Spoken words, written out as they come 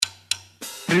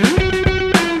Hey,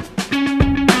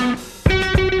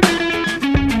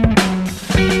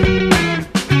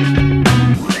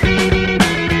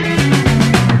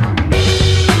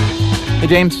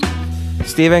 James.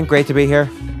 Steven, great to be here.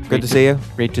 Good to see you.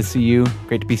 Great to see you.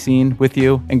 Great to be seen with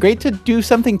you. And great to do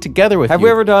something together with you. Have we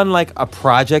ever done like a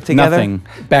project together? Nothing.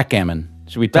 Backgammon.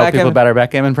 Should we tell people about our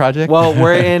backgammon project? Well,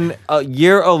 we're in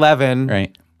year 11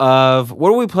 right. of, what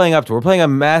are we playing up to? We're playing a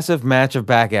massive match of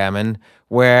backgammon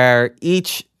where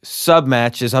each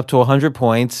sub-match is up to 100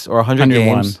 points or 100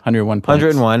 games. 101 points.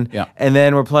 101. Yeah. And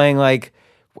then we're playing like,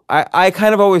 I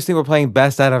kind of always think we're playing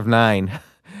best out of 9.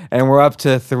 And we're up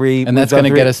to 3. And that's going to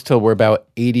get us till we're about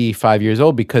 85 years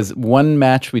old because one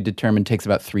match we determined takes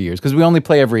about 3 years because we only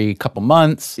play every couple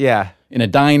months. Yeah. In a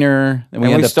diner. And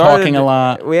we end up talking a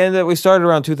lot. We started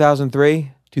around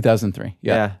 2003. 2003.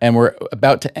 Yeah. And we're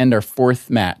about to end our 4th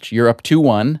match. You're up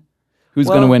 2-1. Who's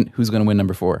going to win? Who's going to win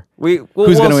number 4? We'll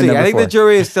see. I think the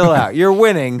jury is still out. You're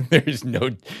winning. There's no.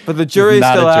 But the jury is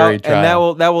still out, trial.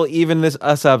 and that will even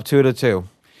us up 2-2.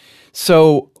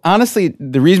 So honestly,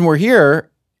 the reason we're here,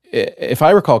 if I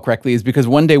recall correctly, is because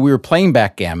one day we were playing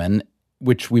backgammon,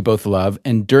 which we both love,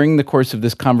 and during the course of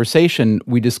this conversation,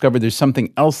 we discovered there's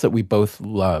something else that we both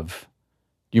love.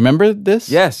 Do you remember this?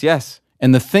 Yes.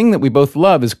 And the thing that we both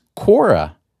love is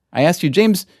Quora. I asked you,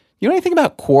 James, you know anything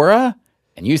about Quora?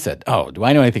 And you said, oh, do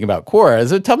I know anything about Quora?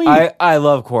 So tell me. I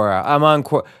love Quora. I'm on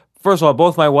Quora. First of all,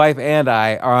 both my wife and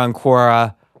I are on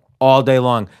Quora all day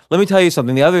long. Let me tell you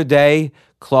something. The other day,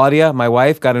 Claudia, my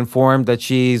wife, got informed that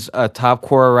she's a top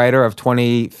Quora writer of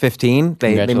 2015.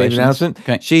 They made an announcement.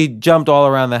 Okay. She jumped all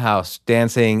around the house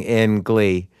dancing in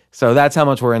glee. So that's how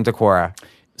much we're into Quora.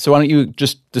 So why don't you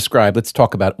just describe, let's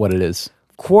talk about what it is.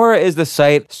 Quora is the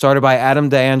site started by Adam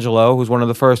D'Angelo, who's one of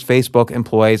the first Facebook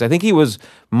employees. I think he was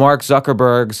Mark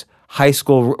Zuckerberg's high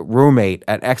school roommate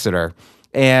at Exeter.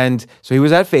 And so he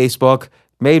was at Facebook,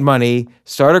 made money,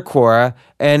 started Quora,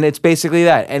 and it's basically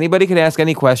that. Anybody can ask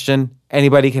any question,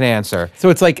 anybody can answer. So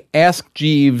it's like Ask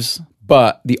Jeeves,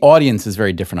 but the audience is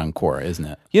very different on Quora, isn't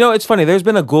it? You know, it's funny. There's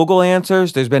been a Google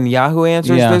Answers, there's been Yahoo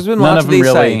Answers, there's been none lots of these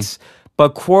really sites.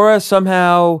 But Quora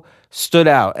somehow stood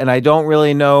out, and I don't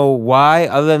really know why,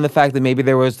 other than the fact that maybe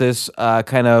there was this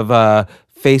kind of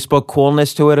Facebook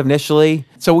coolness to it initially.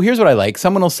 So here's what I like.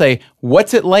 Someone will say,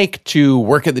 what's it like to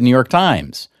work at the New York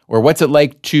Times? Or what's it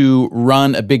like to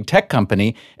run a big tech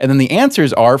company? And then the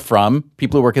answers are from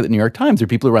people who work at the New York Times or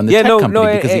people who run the tech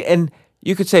company. And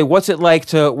you could say, what's it like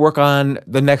to work on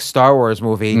the next Star Wars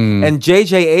movie? And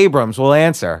J.J. Abrams will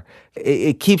answer.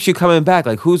 It keeps you coming back.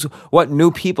 Like, what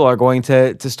new people are going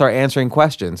to start answering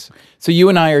questions? So you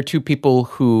and I are two people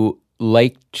who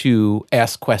like to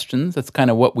ask questions. That's kind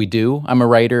of what we do. I'm a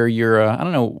writer. You're I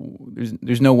don't know.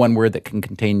 There's no one word that can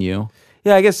contain you.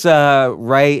 Yeah, I guess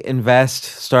write, invest,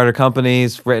 started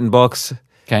companies, written books.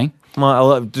 Okay.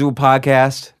 I'll do a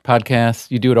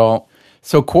podcast. You do it all.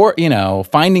 So,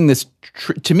 finding this,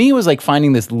 to me, it was like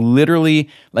finding this literally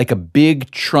like a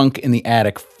big trunk in the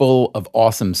attic full of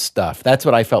awesome stuff. That's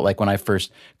what I felt like when I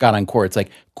first got on Quora. It's like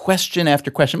question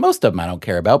after question. Most of them I don't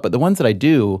care about, but the ones that I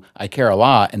do, I care a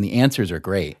lot, and the answers are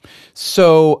great.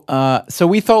 So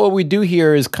we thought what we do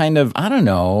here is kind of, I don't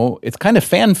know, it's kind of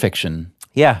fan fiction.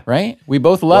 Yeah. Right? We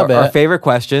both love it. Our favorite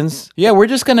questions. Yeah, we're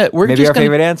just gonna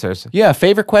favorite answers. Yeah,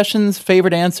 favorite questions,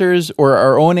 favorite answers, or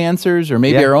our own answers, or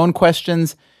maybe our own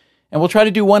questions. And we'll try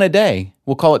to do one a day.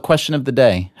 We'll call it Question of the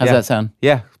Day. How's that sound?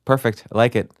 Yeah, perfect. I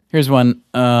like it. Here's one.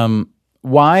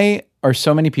 Why are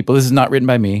so many people, this is not written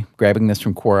by me, grabbing this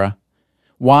from Quora.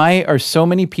 Why are so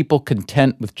many people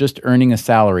content with just earning a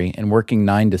salary and working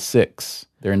 9 to 6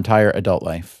 their entire adult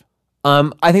life?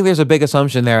 I think there's a big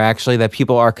assumption there, actually, that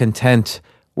people are content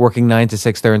working 9 to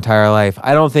 6 their entire life.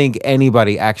 I don't think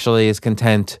anybody actually is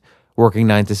content working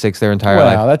 9 to 6 their entire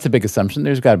life. Well, that's a big assumption.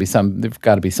 There's got to be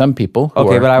some people.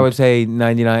 Okay, but I would say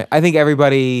 99. I think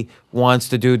everybody wants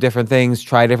to do different things,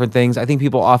 try different things. I think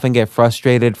people often get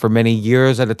frustrated for many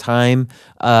years at a time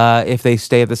if they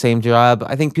stay at the same job.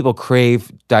 I think people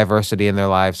crave diversity in their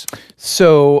lives.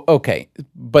 So, okay,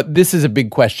 but this is a big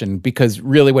question because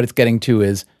really what it's getting to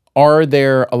is, are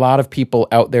there a lot of people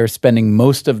out there spending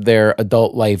most of their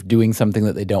adult life doing something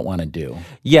that they don't want to do?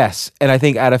 Yes, and I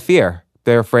think out of fear.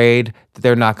 They're afraid that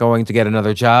they're not going to get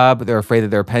another job. They're afraid that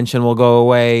their pension will go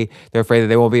away. They're afraid that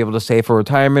they won't be able to save for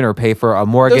retirement or pay for a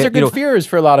mortgage. Those are good fears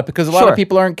for a lot of, because a lot of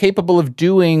people aren't capable of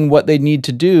doing what they need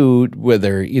to do,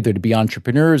 whether either to be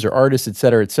entrepreneurs or artists, et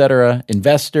cetera,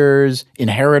 investors,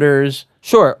 inheritors.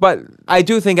 Sure, but I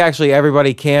do think actually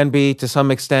everybody can be, to some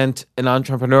extent, an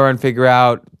entrepreneur and figure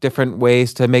out different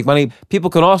ways to make money. People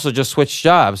can also just switch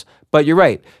jobs. But you're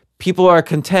right. People are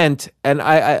content, and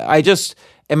I just...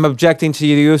 am objecting to the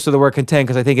use of the word content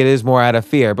because I think it is more out of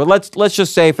fear. But let's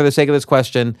just say, for the sake of this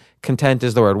question, content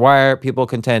is the word. Why are people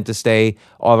content to stay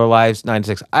all their lives 9 to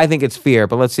 6? I think it's fear,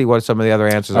 but let's see what some of the other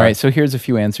answers are. All right, so here's a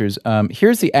few answers.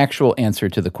 Here's the actual answer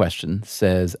to the question,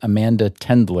 says Amanda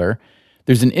Tendler.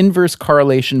 There's an inverse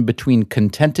correlation between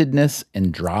contentedness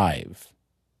and drive.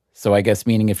 So I guess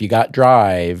meaning if you got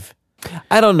drive...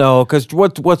 I don't know, because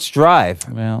what's drive?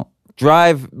 Well...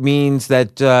 Drive means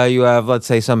that you have, let's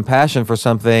say, some passion for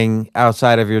something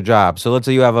outside of your job. So let's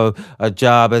say you have a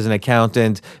job as an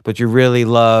accountant, but you really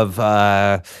love,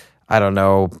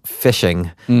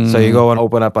 fishing. So you go and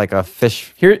open up like a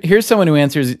fish. Here's someone who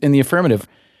answers in the affirmative.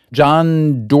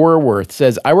 John Dorworth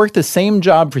says, I worked the same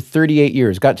job for 38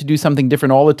 years, got to do something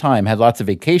different all the time, had lots of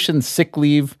vacations, sick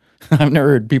leave. I've never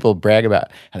heard people brag about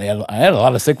it. I had a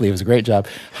lot of sick leave. It was a great job.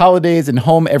 Holidays and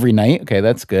home every night. Okay,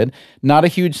 that's good. Not a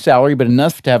huge salary, but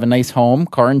enough to have a nice home,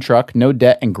 car and truck, no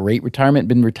debt, and great retirement.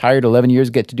 Been retired 11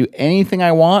 years, get to do anything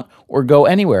I want or go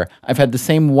anywhere. I've had the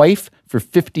same wife for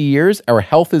 50 years. Our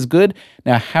health is good.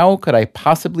 Now, how could I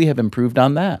possibly have improved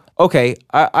on that? Okay,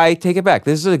 I take it back.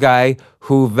 This is a guy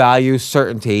who values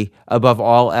certainty above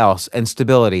all else and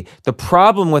stability. The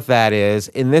problem with that is,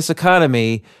 in this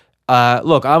economy...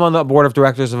 look, I'm on the board of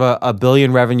directors of a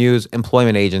billion revenues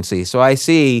employment agency, so I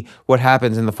see what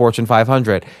happens in the Fortune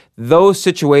 500. Those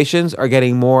situations are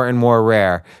getting more and more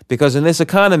rare because in this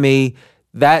economy,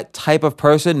 that type of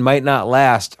person might not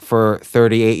last for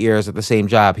 38 years at the same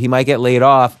job. He might get laid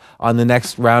off on the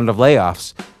next round of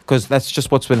layoffs because that's just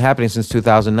what's been happening since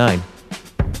 2009.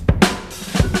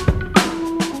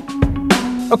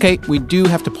 Okay, we do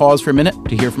have to pause for a minute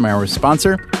to hear from our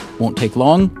sponsor. Won't take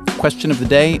long. Question of the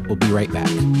day. We'll be right back.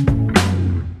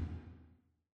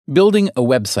 Building a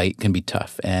website can be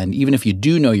tough, and even if you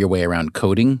do know your way around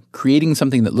coding, creating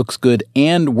something that looks good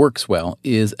and works well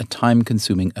is a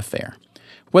time-consuming affair.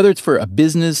 Whether it's for a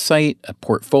business site, a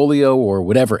portfolio, or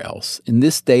whatever else, in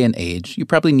this day and age, you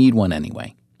probably need one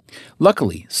anyway.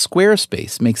 Luckily,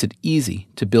 Squarespace makes it easy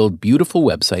to build beautiful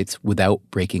websites without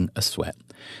breaking a sweat.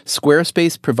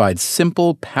 Squarespace provides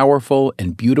simple, powerful,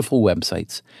 and beautiful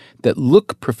websites that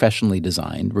look professionally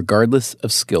designed regardless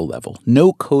of skill level.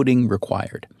 No coding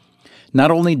required.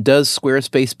 Not only does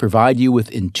Squarespace provide you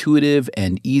with intuitive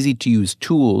and easy-to-use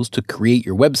tools to create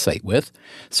your website with,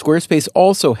 Squarespace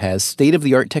also has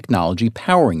state-of-the-art technology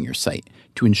powering your site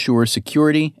to ensure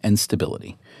security and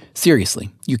stability. Seriously,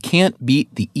 you can't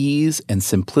beat the ease and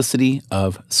simplicity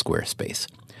of Squarespace.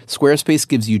 Squarespace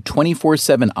gives you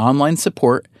 24/7 online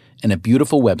support and a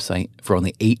beautiful website for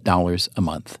only $8 a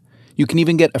month. You can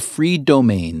even get a free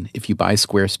domain if you buy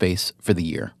Squarespace for the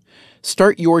year.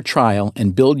 Start your trial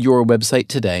and build your website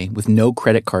today with no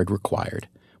credit card required.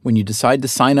 When you decide to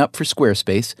sign up for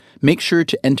Squarespace, make sure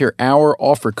to enter our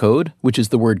offer code, which is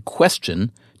the word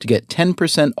question, to get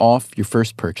 10% off your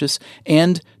first purchase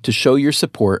and to show your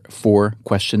support for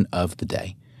Question of the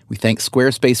Day. We thank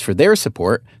Squarespace for their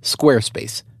support.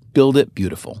 Squarespace. Build it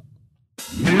beautiful.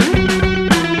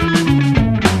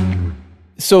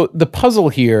 So the puzzle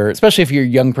here, especially if you're a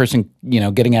young person,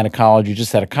 getting out of college, you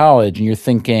just out of college, and you're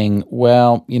thinking,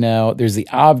 well, there's the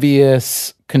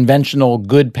obvious conventional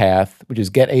good path, which is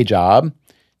get a job.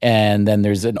 And then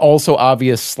there's an also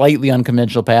obvious, slightly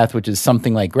unconventional path, which is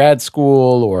something like grad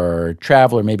school or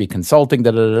travel or maybe consulting,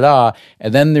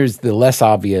 And then there's the less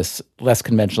obvious, less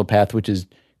conventional path, which is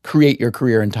create your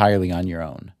career entirely on your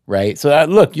own, right? So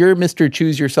look, you're Mr.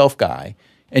 Choose Yourself guy.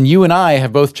 And you and I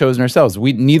have both chosen ourselves.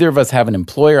 Neither of us have an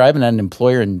employer. I haven't had an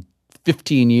employer in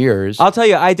 15 years. I'll tell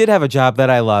you, I did have a job that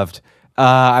I loved.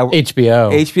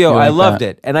 HBO. I loved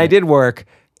it. And I did work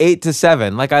 8 to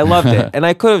 7. Like, I loved it. And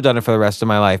I could have done it for the rest of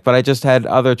my life, but I just had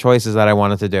other choices that I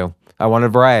wanted to do. I wanted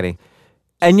variety.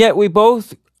 And yet we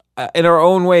both, in our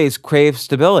own ways, crave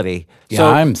stability. Yeah, so,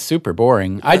 I'm super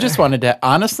boring. I just wanted to,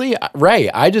 honestly,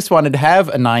 I just wanted to have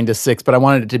a 9 to 6, but I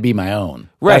wanted it to be my own.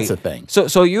 Right. That's the thing.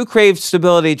 So you craved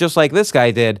stability just like this guy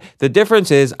did. The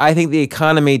difference is I think the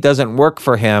economy doesn't work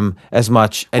for him as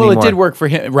much anymore. Well, it did work for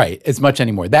him, right, as much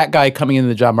anymore. That guy coming into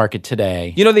the job market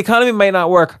today. The economy might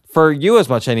not work for you as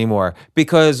much anymore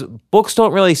because books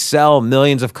don't really sell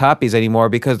millions of copies anymore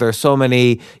because there's so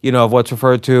many, of what's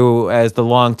referred to as the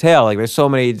long tail. Like there's so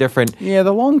many different... Yeah,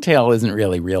 the long tail isn't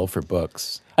really real for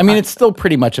books. I mean, it's still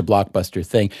pretty much a Blockbuster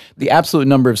thing. The absolute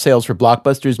number of sales for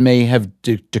Blockbusters may have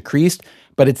decreased,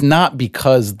 but it's not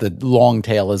because the long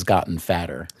tail has gotten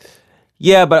fatter.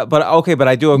 Yeah, but okay, but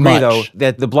I do agree Much. though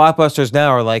that the blockbusters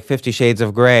now are like 50 Shades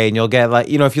of Grey, and you'll get like,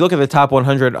 if you look at the top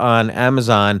 100 on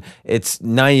Amazon, it's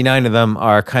 99 of them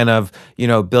are kind of,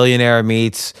 billionaire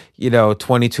meets,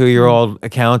 22-year-old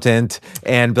accountant,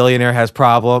 and billionaire has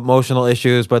emotional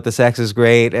issues, but the sex is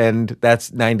great, and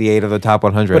that's 98 of the top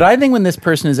 100. But I think when this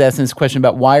person is asking this question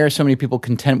about why are so many people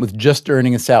content with just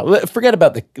earning a salary, forget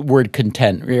about the word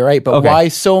content, right? But why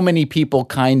so many people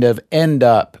kind of end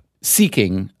up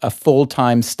seeking a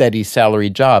full-time, steady salary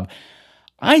job.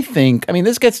 I think,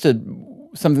 this gets to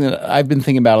something that I've been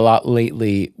thinking about a lot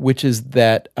lately, which is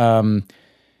that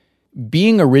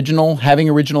being original, having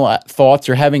original thoughts,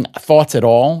 or having thoughts at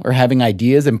all, or having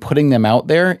ideas and putting them out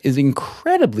there is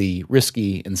incredibly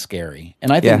risky and scary.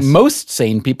 And I think most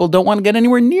sane people don't want to get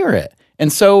anywhere near it.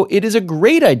 And so it is a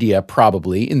great idea,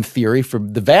 probably, in theory, for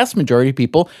the vast majority of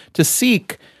people to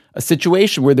seek a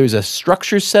situation where there's a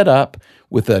structure set up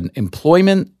with an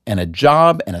employment and a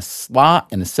job and a slot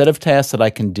and a set of tasks that I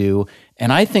can do.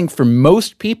 And I think for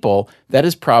most people, that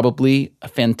is probably a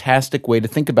fantastic way to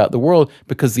think about the world,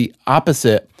 because the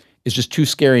opposite is just too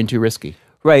scary and too risky.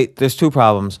 Right. There's two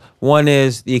problems. One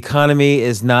is the economy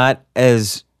is not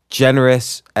as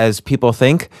generous as people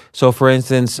think. So, for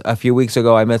instance, a few weeks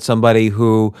ago, I met somebody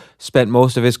who spent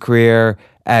most of his career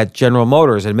at General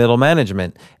Motors in middle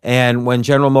management. And when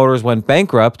General Motors went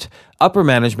bankrupt, upper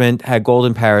management had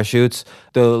golden parachutes.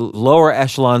 The lower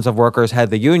echelons of workers had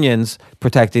the unions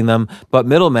protecting them. But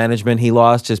middle management, he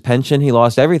lost his pension. He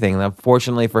lost everything. And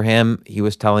unfortunately for him, he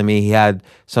was telling me he had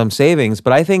some savings.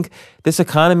 But I think this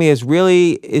economy is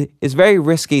very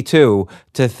risky, too,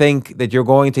 to think that you're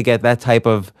going to get that type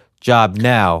of job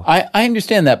now. I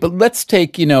understand that, but let's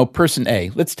take, person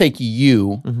A. Let's take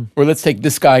you, or let's take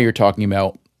this guy you're talking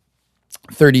about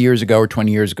 30 years ago or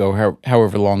 20 years ago,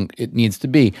 however long it needs to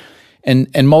be,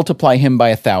 and multiply him by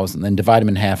 1,000, then divide him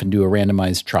in half and do a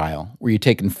randomized trial where you're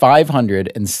taking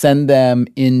 500 and send them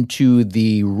into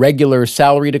the regular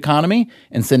salaried economy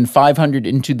and send 500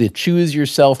 into the choose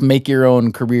yourself, make your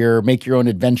own career, make your own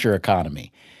adventure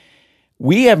economy.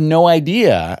 We have no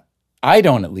idea. I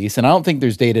don't, at least, and I don't think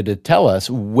there's data to tell us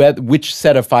which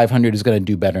set of 500 is going to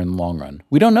do better in the long run.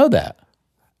 We don't know that.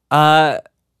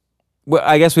 Well,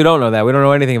 I guess we don't know that. We don't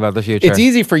know anything about the future. It's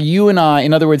easy for you and I.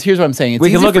 In other words, here's what I'm saying.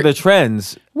 We can look at the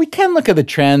trends. We can look at the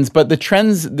trends, but the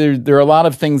trends, there are a lot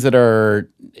of things that are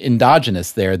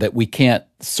endogenous there that we can't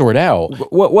sort out.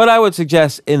 What I would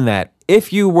suggest in that,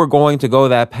 if you were going to go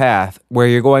that path where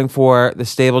you're going for the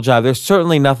stable job, there's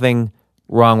certainly nothing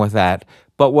wrong with that.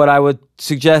 But what I would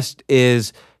suggest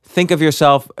is think of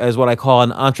yourself as what I call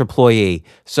an entreployee.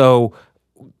 So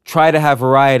try to have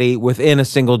variety within a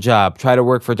single job. Try to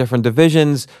work for different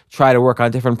divisions. Try to work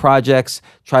on different projects.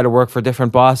 Try to work for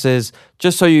different bosses.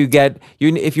 Just so you get,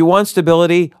 if you want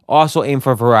stability, also aim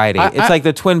for variety. It's like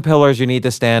the twin pillars you need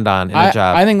to stand on in a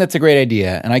job. I think that's a great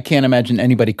idea, and I can't imagine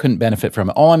anybody couldn't benefit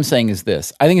from it. All I'm saying is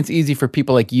this. I think it's easy for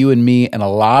people like you and me, and a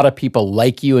lot of people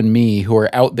like you and me who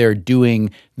are out there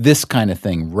doing this kind of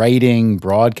thing, writing,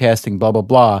 broadcasting, blah, blah,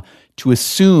 blah, to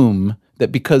assume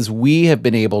that because we have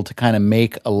been able to kind of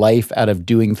make a life out of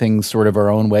doing things sort of our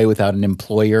own way without an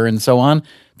employer and so on,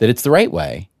 that it's the right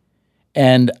way.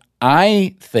 And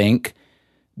I think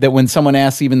that when someone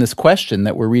asks even this question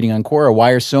that we're reading on Quora,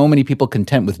 why are so many people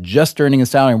content with just earning a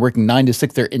salary and working 9 to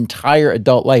 6 their entire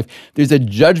adult life? There's a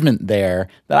judgment there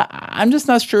that I'm just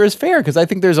not sure is fair, because I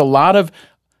think there's a lot of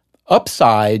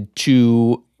upside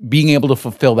to being able to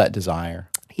fulfill that desire.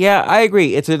 Yeah, I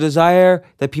agree. It's a desire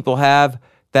that people have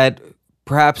that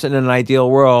perhaps in an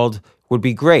ideal world would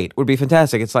be great, would be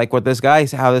fantastic. It's like how this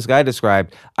guy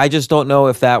described. I just don't know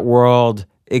if that world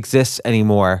exists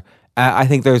anymore. I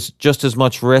think there's just as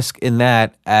much risk in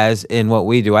that as in what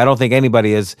we do. I don't think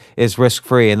anybody is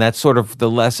risk-free, and that's sort of the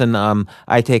lesson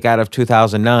I take out of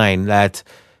 2009, that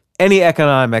any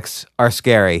economics are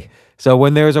scary. So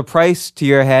when there's a price to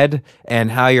your head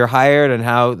and how you're hired and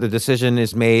how the decision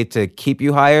is made to keep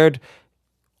you hired,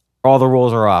 all the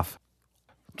rules are off.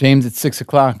 James, it's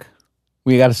 6:00.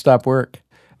 We got to stop work.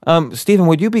 Stephen,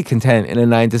 would you be content in a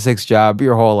 9 to 6 job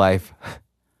your whole life?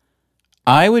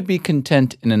 I would be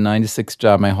content in a 9 to 6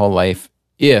 job my whole life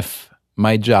if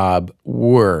my job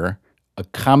were a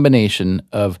combination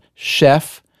of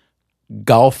chef,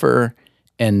 golfer,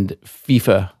 and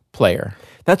FIFA player.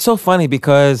 That's so funny,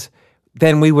 because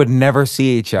then we would never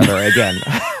see each other again.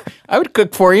 I would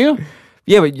cook for you.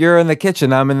 Yeah, but you're in the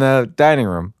kitchen. I'm in the dining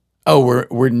room. Oh,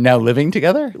 we're now living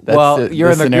together? That's you're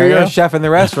a chef in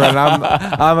the restaurant.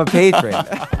 I'm a patron.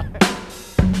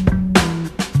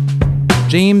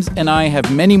 James and I have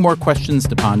many more questions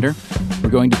to ponder.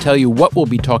 We're going to tell you what we'll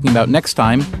be talking about next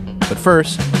time. But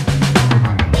first,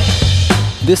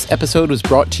 This episode was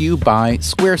brought to you by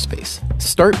Squarespace.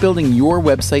 Start building your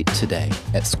website today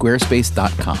at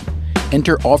squarespace.com.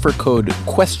 Enter offer code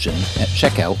QUESTION at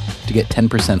checkout to get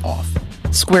 10% off.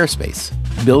 Squarespace.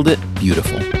 Build it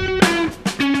beautiful.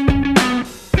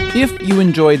 If you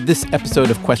enjoyed this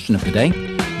episode of Question of the Day,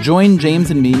 join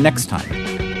James and me next time.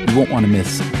 You won't want to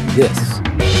miss this.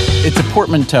 It's a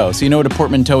portmanteau. So you know what a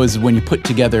portmanteau is when you put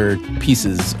together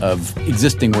pieces of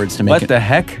existing words to make What it. the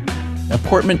heck? A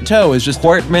portmanteau is just...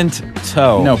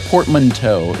 Portmanteau. No,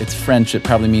 portmanteau. It's French. It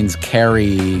probably means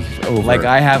carry over. Like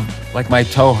I have, like my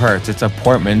toe hurts. It's a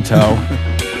portmanteau.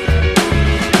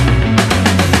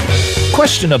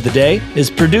 Question of the Day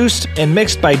is produced and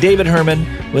mixed by David Herman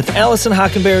with Allison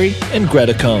Hockenberry and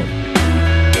Greta Cohn.